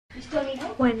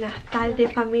Buenas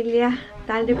tardes, familia.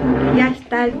 Ya es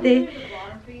tarde.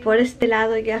 Por este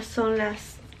lado ya son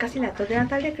casi las 2 de la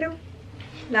tarde, creo.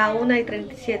 La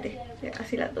 1:37, ya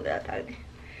casi las 2 de la tarde.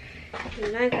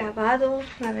 No he grabado,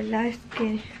 la verdad es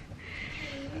que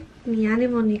ni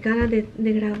ánimo ni ganas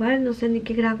de grabar. No sé ni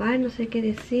qué grabar, no sé qué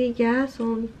decir. Ya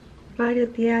son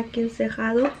varios días aquí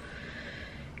encerrados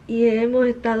y hemos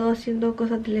estado haciendo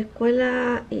cosas de la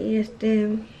escuela y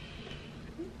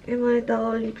hemos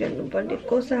estado limpiando un par de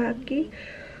cosas aquí.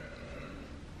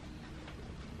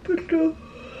 Pero,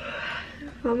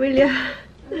 familia,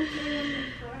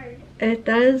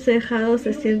 estar encerrado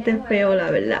se siente feo, la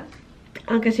verdad.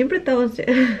 Aunque siempre he estado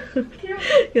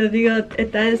yo digo,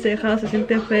 estar encerrado se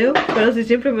siente feo, pero si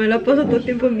siempre me la paso todo el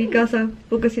tiempo en mi casa.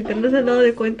 Porque si te no se han dado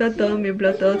de cuenta, todo mi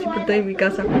plato, siempre estoy en mi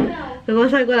casa. Luego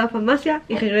salgo a la farmacia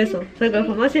y regreso. Salgo a la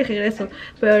farmacia y regreso.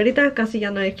 Pero ahorita casi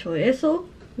ya no he hecho eso.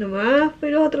 Nomás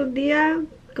fui los otros días,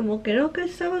 como creo que el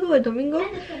sábado o el domingo,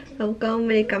 a buscar un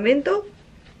medicamento.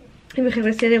 Y me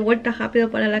regresé de vuelta rápido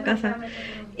para la casa.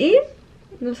 Y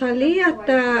no salí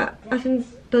hasta hace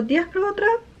 2 días, creo,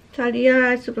 atrás. Salí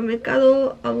al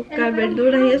supermercado a buscar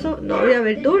verduras y eso. No había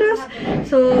verduras.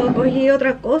 Cogí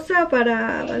otra cosa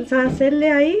para avanzar a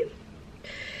hacerle ahí.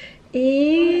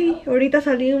 Y ahorita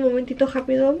salí un momentito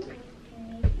rápido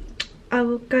a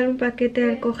buscar un paquete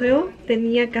del correo.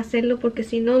 Tenía que hacerlo porque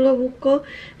si no lo busco,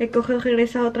 el correo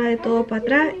regresa otra vez todo para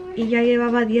atrás. Y ya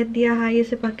llevaba 10 días ahí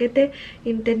ese paquete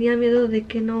y tenía miedo de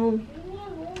que no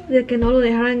lo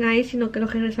dejaran ahí, sino que lo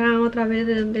regresaran otra vez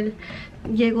de donde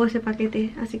llegó ese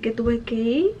paquete. Así que tuve que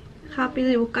ir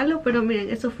rápido y buscarlo, pero miren,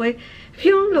 eso fue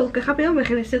 ¡fium! Lo busqué rápido, me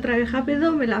regresé otra vez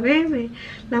rápido, me lavé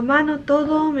las manos,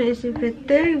 todo, me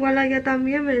desinfecté, igual allá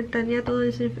también tenía todo,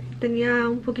 tenía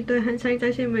un poquito de hand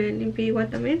sanitizer y me limpié igual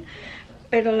también.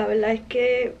 Pero la verdad es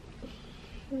que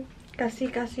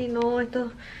casi no,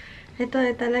 esto de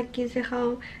estar aquí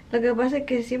encerrado. Lo que pasa es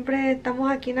que siempre estamos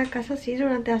aquí en la casa así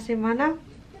durante la semana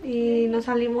y no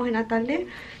salimos en la tarde.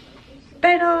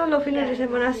 Pero los fines de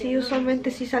semana sí, usualmente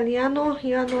sí salíamos,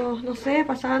 íbamos, no sé,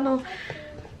 pasábamos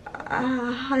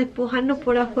a despojarnos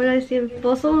por afuera de 100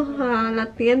 pozos a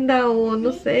la tienda o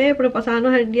no sé, pero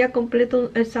pasábamos el día completo,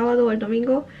 el sábado o el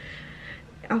domingo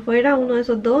afuera, uno de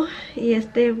esos dos. Y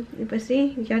pues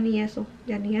sí, ya ni eso,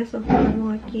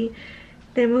 estamos aquí.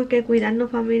 Tenemos que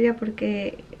cuidarnos, familia,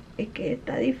 porque es que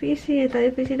está difícil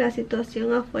la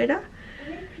situación afuera.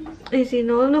 Y si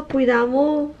no nos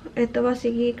cuidamos, esto va a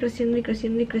seguir creciendo y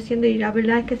creciendo y creciendo. Y la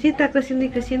verdad es que sí está creciendo y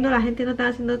creciendo, la gente no está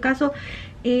haciendo caso.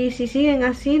 Y si siguen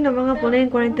así, nos van a poner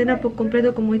en cuarentena por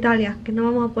completo como Italia, que no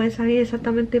vamos a poder salir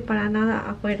exactamente para nada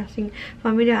afuera sin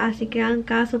familia. Así que hagan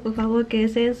caso, por favor,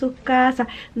 quédense en sus casas,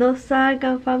 no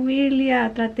salgan,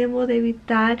 familia. Tratemos de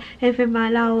evitar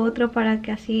enfermar a otros para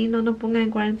que así no nos pongan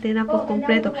en cuarentena por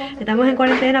completo. Estamos en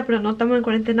cuarentena, pero no estamos en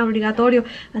cuarentena obligatorio.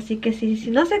 Así que si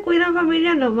no se cuidan,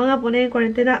 familia, nos van a poner en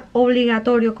cuarentena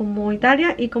obligatorio como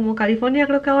Italia y como California.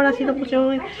 Creo que ahora sí lo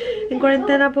pusieron en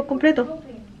cuarentena por completo.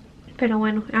 Pero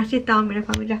bueno, así estamos, miren,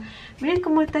 familia. Miren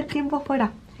cómo está el tiempo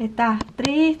afuera. Está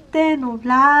triste,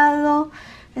 nublado.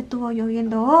 Estuvo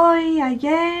lloviendo hoy,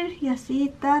 ayer. Y así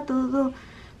está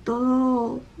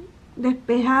todo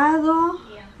despejado.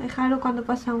 Es raro cuando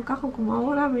pasa un cajo como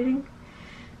ahora, miren.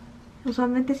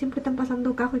 Usualmente siempre están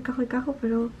pasando cajo y cajo.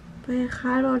 Pero pues es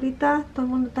raro ahorita. Todo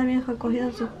el mundo está bien recogido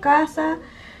en sus casas.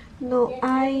 No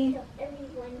hay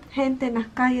gente en las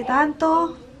calles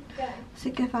tanto.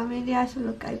 Así que, familia, eso es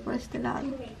lo que hay por este lado.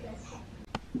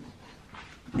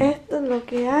 Esto es lo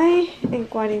que hay en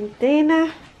cuarentena.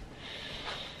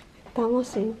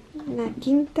 Estamos en la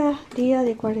 5º día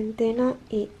de cuarentena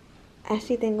y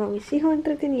así tengo a mis hijos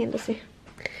entreteniéndose.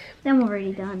 I'm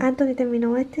already done. Anthony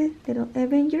terminó de los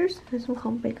Avengers, es un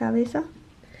rompecabezas.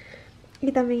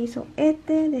 Y también hizo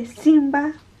de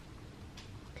Simba.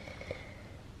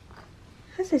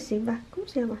 ¿Ese es Simba? ¿Cómo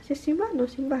se llama? ¿Es Simba? No,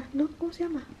 Simba, no, ¿cómo se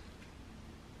llama?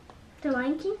 The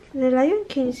Lion King? The Lion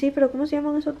King, sí, pero ¿cómo se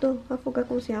llaman esos dos? Afoca,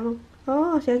 ¿cómo se llaman?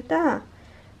 Oh, o sea, está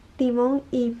Timón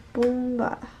y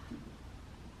Pumba.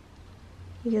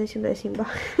 Y yo diciendo de Simba.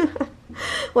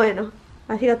 Bueno,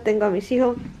 así los tengo a mis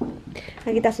hijos.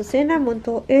 Aquí está su cena,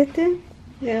 montó de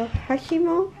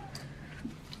Hashimo.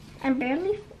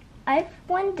 I've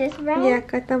won this round. Y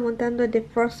acá está montando el de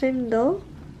Frozen 2.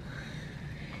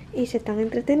 Y se están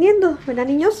entreteniendo, ¿verdad,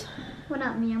 niños? Well,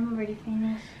 not me, I'm already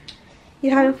famous.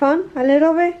 You having fun? A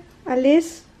little bit?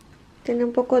 Alice tiene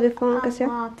un poco de fun, que sea. A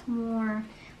lot more.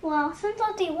 Well, since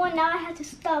on day 1, now I have to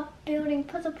stop building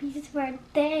puzzle pieces for a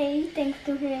day, thanks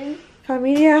to him.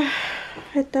 Familia,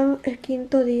 está el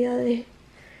quinto día de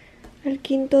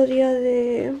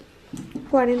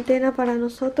cuarentena para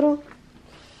nosotros.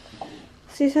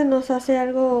 sí se nos hace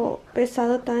algo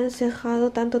pesado estar encerrado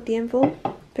tanto tiempo,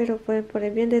 pero pues por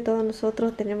el bien de todos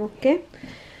nosotros tenemos que.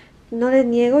 No les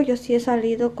niego, yo sí he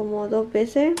salido como 2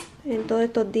 veces en todos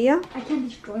estos días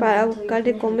para buscar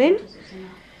de comer.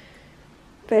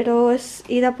 Pero es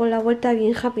ida por la vuelta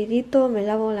bien rapidito, me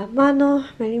lavo las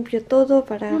manos, me limpio todo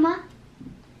para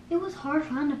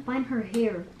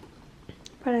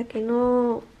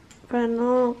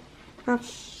no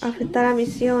afectar a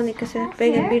misión ni que se les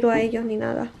pegue el virus a ellos ni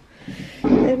nada.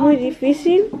 Es muy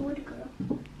difícil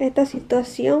esta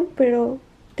situación, pero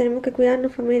tenemos que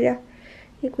cuidarnos, familia,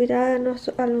 y cuidar a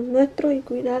los nuestros y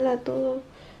cuidar a todos.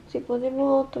 Si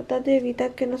podemos tratar de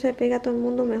evitar que no se pegue a todo el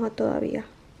mundo, mejor todavía.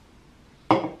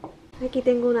 Aquí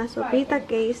tengo una sopita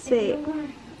que hice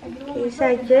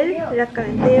ayer, la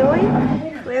calenté hoy.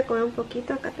 Voy a comer un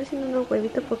poquito. Acá estoy haciendo unos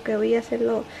huevitos porque voy a hacer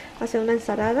una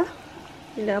ensalada.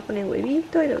 Y le voy a poner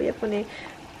huevitos y le voy a poner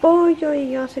pollo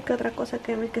y yo no sé qué otra cosa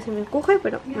que se me encuje,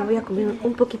 pero me voy a comer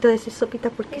un poquito de esa sopita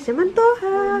porque se me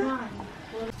antoja.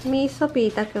 Mi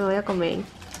sopita que me voy a comer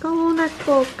con una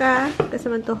coca que se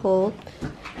me antojó.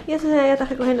 Y esa ya está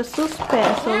recogiendo sus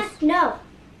pesos. No.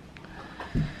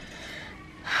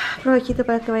 Provechito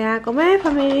para que vayan a comer,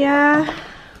 familia.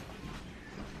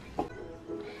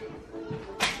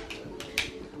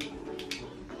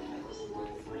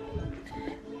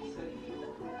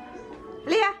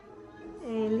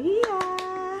 Elía.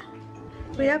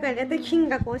 Cuidado que ya te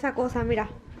chinga con esa cosa, mira.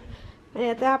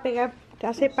 Ya te va a pegar, te va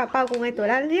a hacer papá con esto,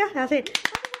 ¿verdad, Elía? Te va a hacer...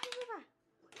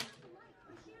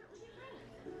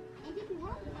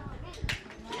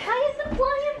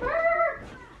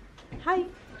 Hi.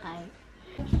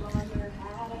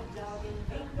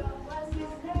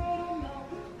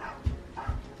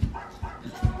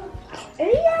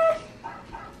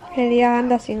 Elía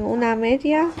anda sin una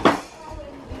media.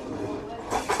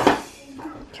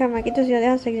 Chamaquitos, si lo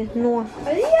dejan se desnuda.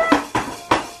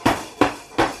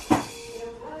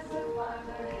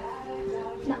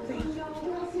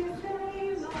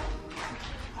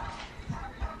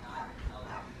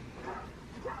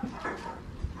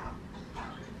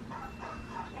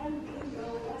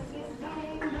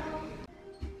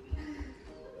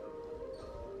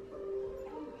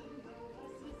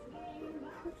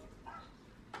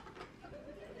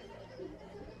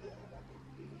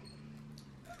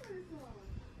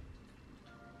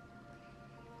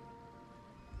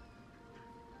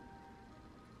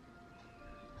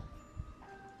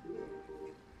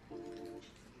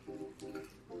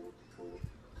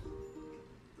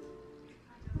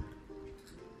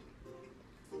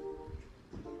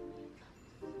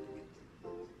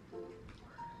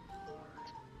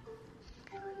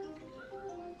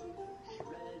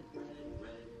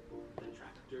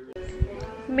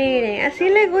 Miren, así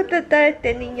le gusta estar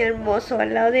este niño hermoso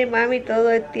al lado de mami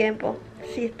todo el tiempo.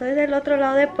 Si estoy del otro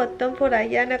lado del portón por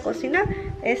allá en la cocina,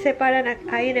 él se para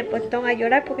ahí en el portón a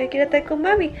llorar porque quiere estar con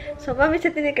mami. Mami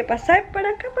se tiene que pasar para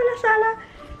acá, para la sala,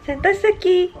 sentarse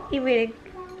aquí y miren,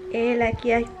 él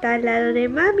aquí está al lado de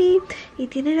mami y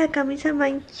tiene la camisa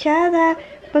manchada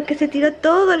porque se tiró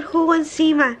todo el jugo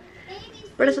encima.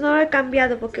 Por eso no lo he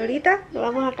cambiado, porque ahorita lo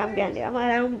vamos a cambiar. Le vamos a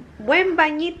dar un buen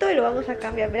bañito y lo vamos a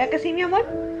cambiar. ¿Verdad que sí, mi amor?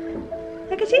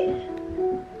 ¿Verdad que sí?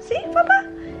 ¿Sí, papá?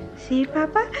 ¿Sí,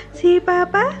 papá? ¿Sí,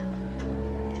 papá?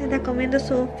 Se está comiendo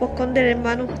su popcorn del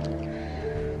hermano.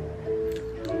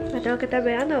 Me tengo que estar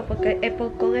velando porque el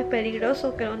popcorn es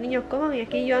peligroso que los niños coman. Y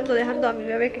aquí yo ando dejando a mi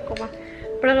bebé que coma.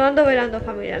 Pero no ando velando,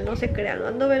 familia, no se crean. Lo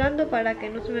ando velando para que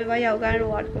no se me vaya a ahogar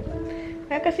o algo.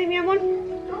 ¿Verdad que sí, mi amor?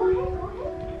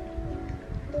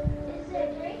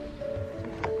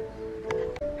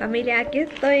 Familia, aquí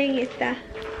estoy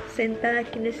sentada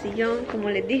aquí en el sillón. Como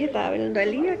les dije, estaba viendo a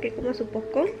Elía que coma su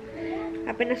popcorn.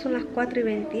 Apenas son las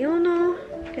 4:21.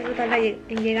 Que no tarda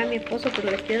en llegar mi esposo,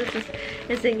 pero les quiero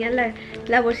enseñar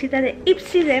la bolsita de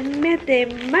Ipsy del mes de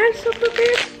marzo, porque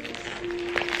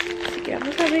así que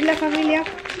vamos a abrirla, familia.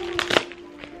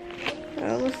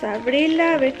 Vamos a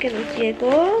abrirla a ver qué nos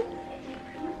llegó.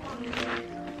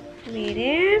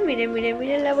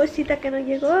 Miren la bolsita que nos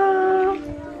llegó.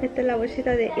 Esta es la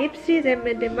bolsita de Ipsy del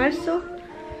mes de marzo.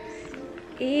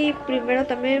 Y primero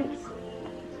también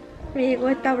me llegó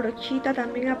esta brochita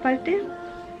también aparte.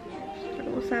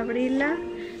 Vamos a abrirla.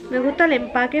 Me gusta el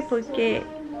empaque porque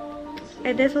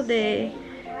es de esos de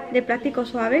plástico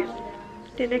suave.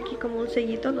 Tiene aquí como un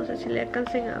sellito, no sé si le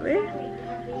alcancen a ver.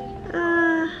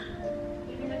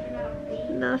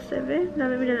 No se ve.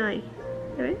 Miren ahí.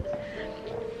 ¿Se ve?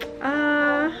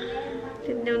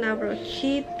 Tiene una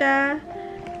brochita.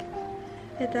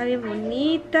 Está bien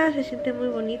bonita, se siente muy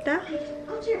bonita.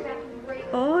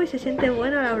 ¡Oh! Se siente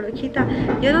buena la brochita.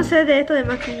 Yo no sé de esto de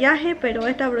maquillaje, pero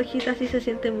esta brochita sí se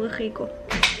siente muy rico.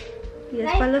 Y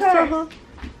es para los ojos.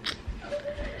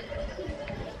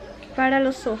 Para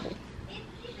los ojos.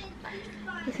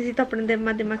 Necesito aprender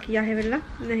más de maquillaje, ¿verdad?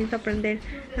 Necesito aprender.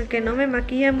 Aunque no me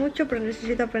maquille mucho, pero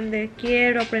necesito aprender.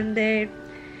 Quiero aprender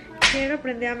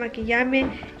a maquillarme.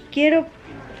 Quiero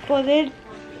poder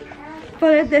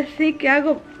decir que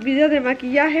hago videos de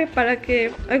maquillaje para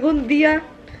que algún día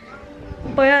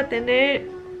pueda tener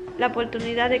la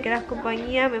oportunidad de que las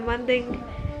compañías me manden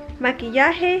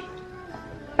maquillaje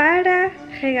para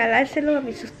regalárselo a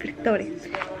mis suscriptores.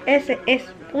 Ese es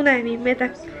una de mis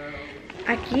metas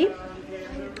aquí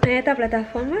en esta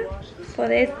plataforma,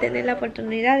 poder tener la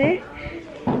oportunidad de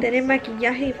tener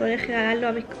maquillaje y poder regalarlo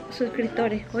a mis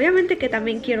suscriptores. Obviamente que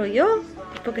también quiero yo,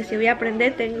 porque si voy a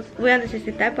aprender voy a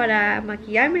necesitar para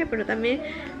maquillarme, pero también,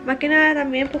 más que nada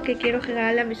también porque quiero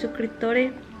regalarle a mis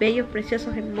suscriptores bellos,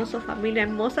 preciosos, hermosos, familia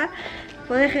hermosa,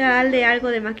 poder regalarle algo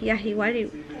de maquillaje igual y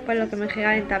para lo que me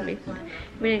regalen también.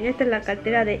 Miren, esta es la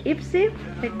cartera de Ipsy,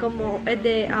 es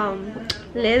de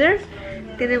leather,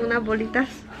 tiene unas bolitas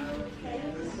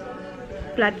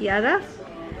plateadas,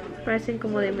 parecen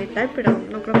como de metal, pero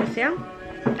no creo que sean.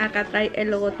 Acá trae el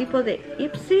logotipo de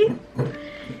Ipsy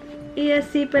y el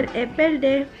zipper es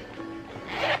verde.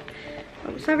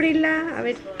 Vamos a abrirla a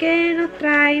ver qué nos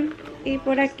trae. Y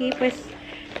por aquí pues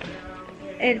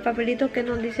el papelito que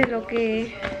nos dice lo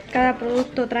que cada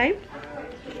producto trae.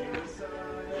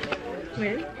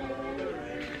 Miren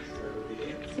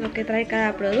lo que trae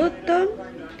cada producto.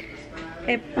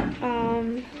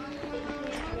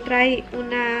 Trae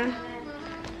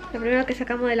lo primero que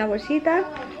sacamos de la bolsita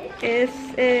es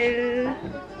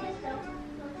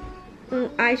un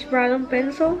eyeshadow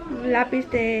pencil, un lápiz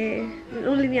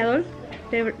un lineador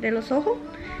de los ojos.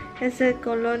 Es el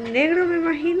color negro, me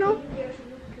imagino.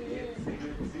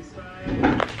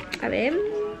 A ver,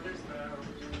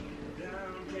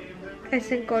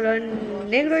 es en color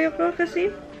negro, yo creo que sí.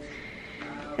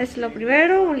 Es lo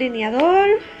primero, un lineador.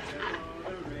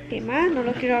 ¿Qué más? No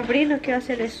lo quiero abrir, no quiero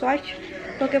hacer el swatch,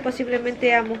 porque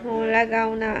posiblemente a lo mejor haga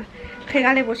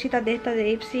regale bolsitas de estas de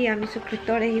Ipsy a mis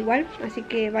suscriptores igual. Así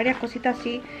que varias cositas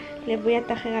sí les voy a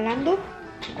estar regalando.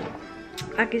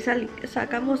 Aquí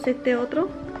sacamos este otro.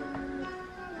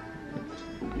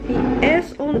 Y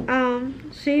es un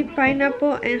Sweet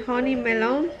Pineapple and Honey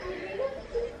Melon.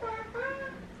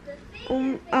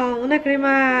 Una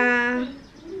crema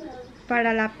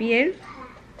para la piel.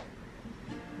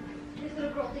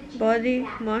 Body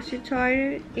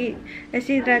Moisturizer, y es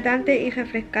hidratante y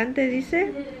refrescante,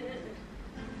 dice,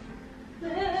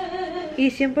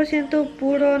 y 100%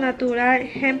 puro natural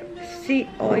hemp seed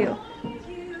oil.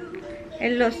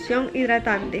 Es loción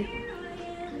hidratante.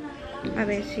 A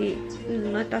ver si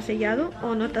no está sellado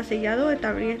o no está sellado. Está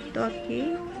abierto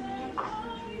aquí.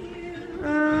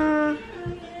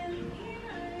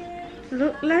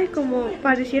 Look like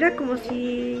pareciera como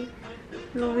si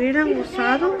lo hubieran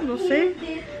usado, no sé.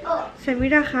 Se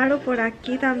mira raro por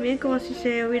aquí también, como si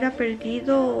se hubiera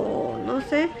perdido, no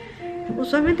sé.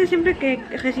 Usualmente siempre que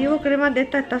recibo cremas de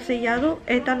esta está sellado.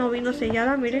 Esta no vino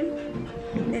sellada, miren.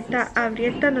 Está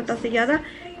abierta, no está sellada.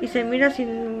 Y se mira,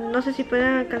 no sé si pueden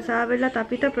alcanzar a ver la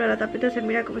tapita, pero la tapita se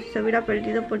mira como si se hubiera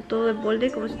perdido por todo el borde,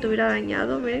 como si estuviera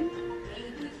dañado, miren.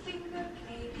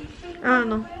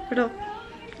 No, pero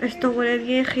esto huele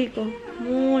bien rico,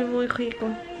 muy muy rico,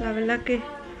 la verdad que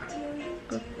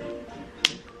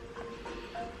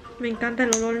me encanta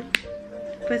el olor.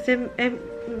 Pues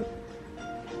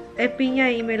es piña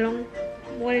y melón,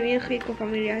 huele bien rico,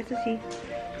 familia, eso sí.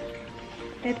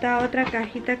 Esta otra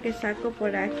cajita que saco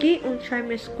por aquí, un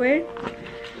Charm Square,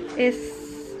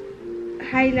 es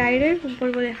highlighter, un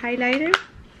polvo de highlighter.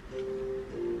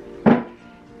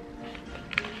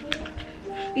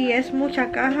 Y es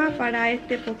mucha caja para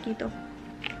este poquito.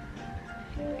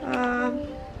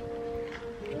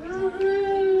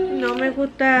 No me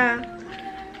gusta,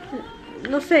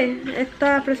 no sé,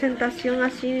 esta presentación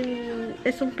así.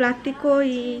 Es un plástico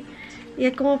y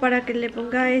es como para que le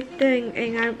ponga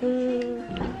en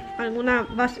alguna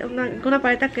base, alguna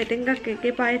paleta que tenga que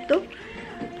quepa esto,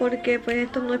 porque pues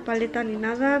esto no es paleta ni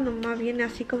nada, nomás viene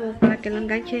así como para que lo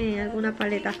enganche en alguna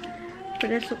paleta.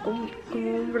 Pero eso como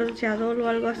un bronceador o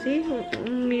algo así.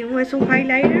 Es un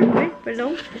highlighter,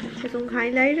 perdón, es un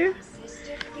highlighter.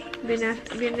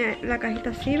 Viene la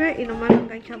cajita así, ¿ves? Y nomás lo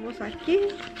enganchamos aquí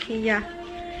y ya.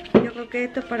 Yo creo que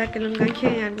esto es para que lo enganche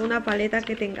en alguna paleta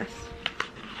que tengas.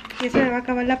 Y eso le va a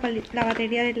acabar la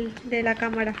batería de la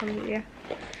cámara, familia.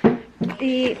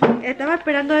 Y estaba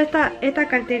esperando esta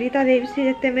carterita de Ipsy de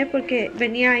este mes porque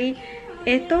venía ahí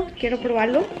esto. Quiero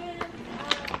probarlo.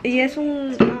 Y es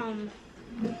una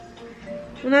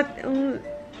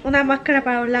máscara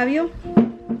para los labios.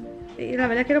 Y la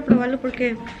verdad quiero probarlo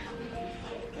porque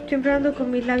siempre ando con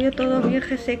mis labios todos bien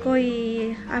resecos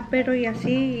y ásperos y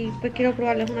así. Y pues quiero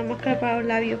probarlo, es una máscara para los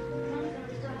labios.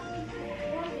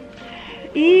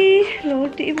 Y lo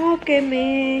último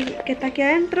que está aquí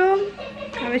adentro,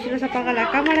 a ver si no se apaga la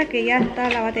cámara, que ya está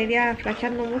la batería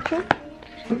flashando mucho,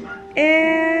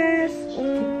 es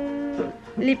un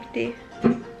lip tint,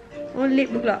 un lip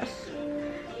gloss.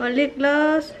 Un lip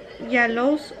gloss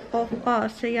ALOS of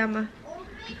Us se llama.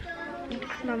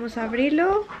 Vamos a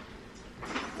abrirlo.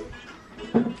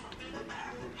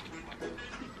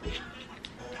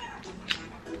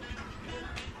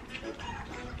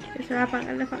 Se va a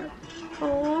apagar la cámara.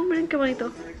 Oh, miren qué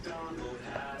bonito.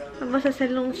 Vamos a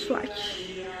hacerle un swatch.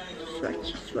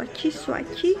 Swatchy.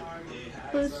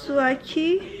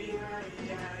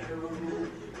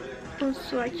 Un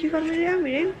swatchy, familia,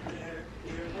 miren.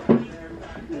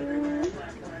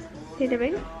 ¿Sí le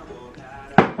ven?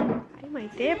 Ay,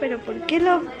 Maite, pero ¿por qué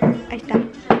lo...? Ahí está.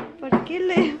 ¿Por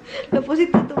qué lo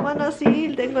pusiste tu mano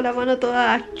así? Tengo la mano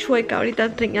toda chueca ahorita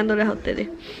enseñándoles a ustedes.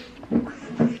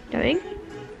 ¿Ya ven?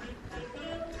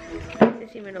 No sé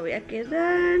si me lo voy a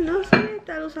quedar, no sé,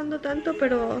 estar usando tanto,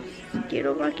 pero si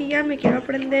quiero maquillarme, quiero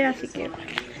aprender, así que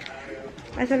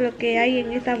eso es lo que hay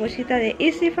en esta bolsita de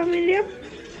Ipsy, familia.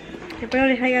 Espero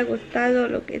les haya gustado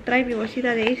lo que trae mi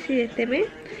bolsita de Ipsy de este mes.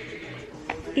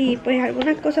 Y pues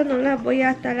algunas cosas no las voy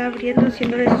a estar abriendo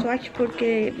haciéndole swatch,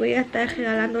 porque voy a estar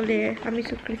regalándole a mis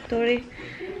suscriptores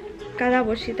cada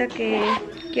bolsita que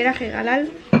quiera regalar.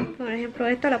 Por ejemplo,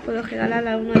 esta la puedo regalar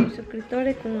a uno de mis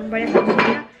suscriptores con varias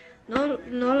cositas.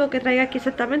 No lo que traiga aquí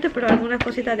exactamente, pero algunas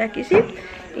cositas de aquí sí.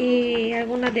 Y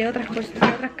algunas de otras cosas,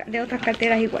 de otras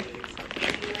carteras igual.